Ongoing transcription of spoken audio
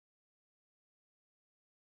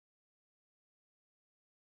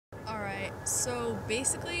Alright, so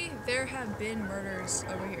basically there have been murders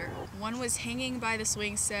over here. One was hanging by the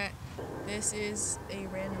swing set. This is a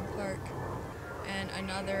random park. And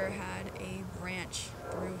another had a branch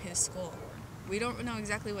through his skull. We don't know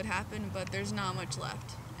exactly what happened, but there's not much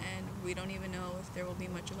left. And we don't even know if there will be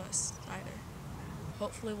much of us either.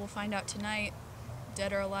 Hopefully we'll find out tonight.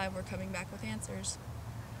 Dead or alive, we're coming back with answers.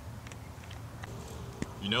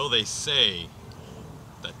 You know, they say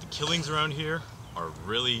that the killings around here are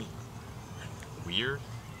really weird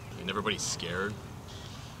and everybody's scared.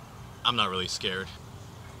 I'm not really scared.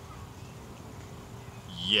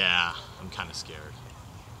 Yeah, I'm kind of scared.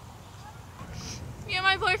 Me and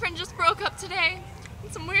my boyfriend just broke up today.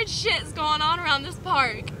 And some weird shit is going on around this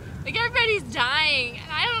park. Like, everybody's dying,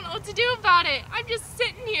 and I don't know what to do about it. I'm just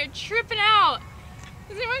sitting here tripping out.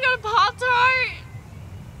 Does anyone got a Pop-Tart?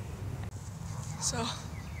 So,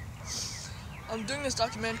 I'm doing this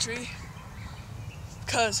documentary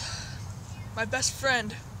because my best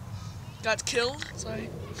friend got killed. Sorry,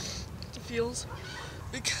 it feels.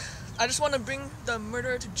 I just want to bring the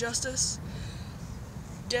murderer to justice.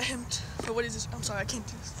 Get him for what he deserves. I'm sorry, I can't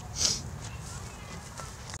do this.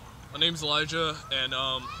 My name's Elijah, and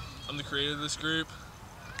I'm the creator of this group.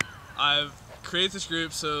 I've created this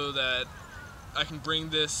group so that I can bring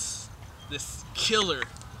this killer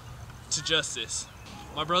to justice.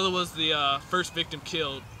 My brother was the first victim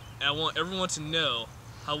killed, and I want everyone to know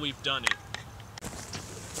how we've done it.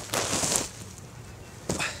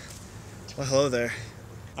 Well, hello there.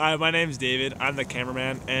 Hi, my name's David. I'm the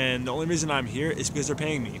cameraman, and the only reason I'm here is because they're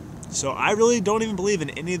paying me. So I really don't even believe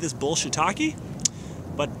in any of this bullshit talkie,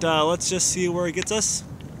 but let's just see where it gets us.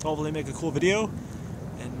 Hopefully make a cool video,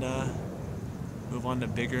 and move on to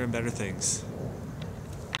bigger and better things.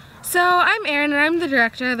 So, I'm Erin, and I'm the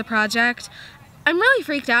director of the project. I'm really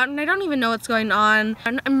freaked out, and I don't even know what's going on.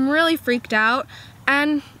 I'm really freaked out,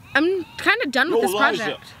 and I'm kind of done with this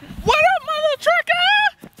project. What up, mother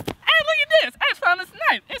trucker? Hey, look at this. I just found this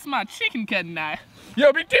knife. It's my chicken cutting knife.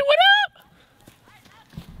 Yo, BT, what up?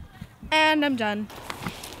 And I'm done.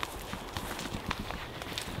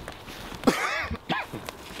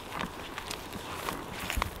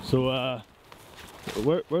 So,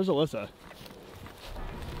 where's Alyssa?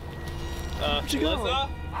 Alyssa?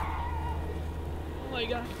 Oh my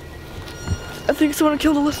god. I think someone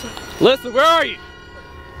killed Alyssa. Alyssa, where are you?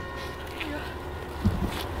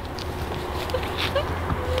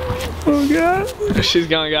 Oh god. She's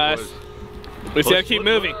gone, guys. We just gotta keep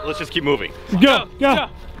moving. Let's just keep moving. Go. Yeah,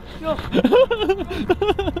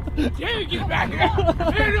 get back here.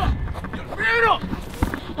 Stand up. Stand up.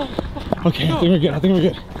 Okay, I think we're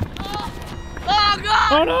good. Oh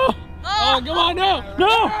god! Oh no! Oh, come on, no.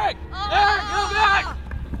 No! Eric, go back.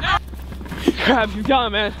 Crap, he's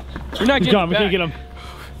gone, man. We're not He's getting gone. We back. can't get him.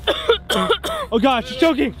 Oh god, she's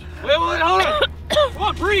choking. Wait, hold on. Come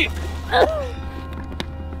on, breathe.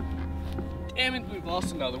 Damn it, we've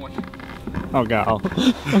lost another one. Oh god.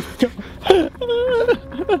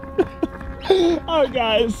 Oh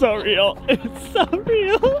god, it's so real. It's so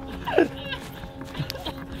real.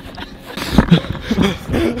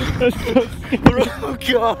 That's so scary. Oh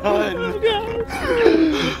god! Oh god.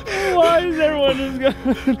 Why is everyone just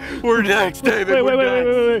going? We're next, David.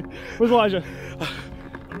 Wait. Where's Elijah? I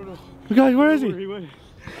don't know. Oh god, where is he?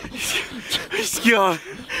 He's gone.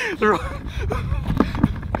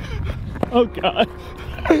 Oh god.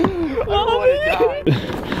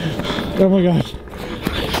 Oh my gosh.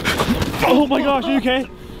 Oh my gosh, are you okay?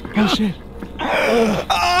 Oh shit.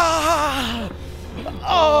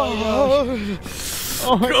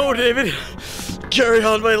 Oh, go, David. Carry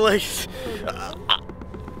on my legs.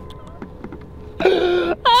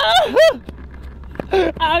 Oh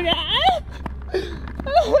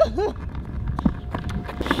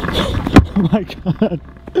my god.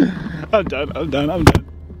 I'm done.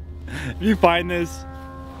 If you find this,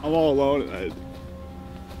 I'm all alone. I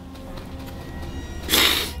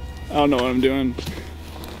don't know what I'm doing.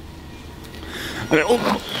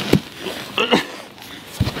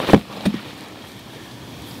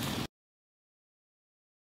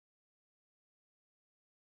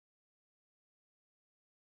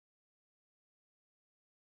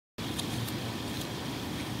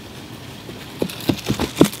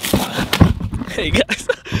 Hey guys,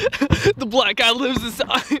 the black guy lives inside.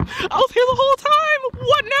 I was here the whole time.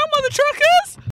 What now, mother truckers?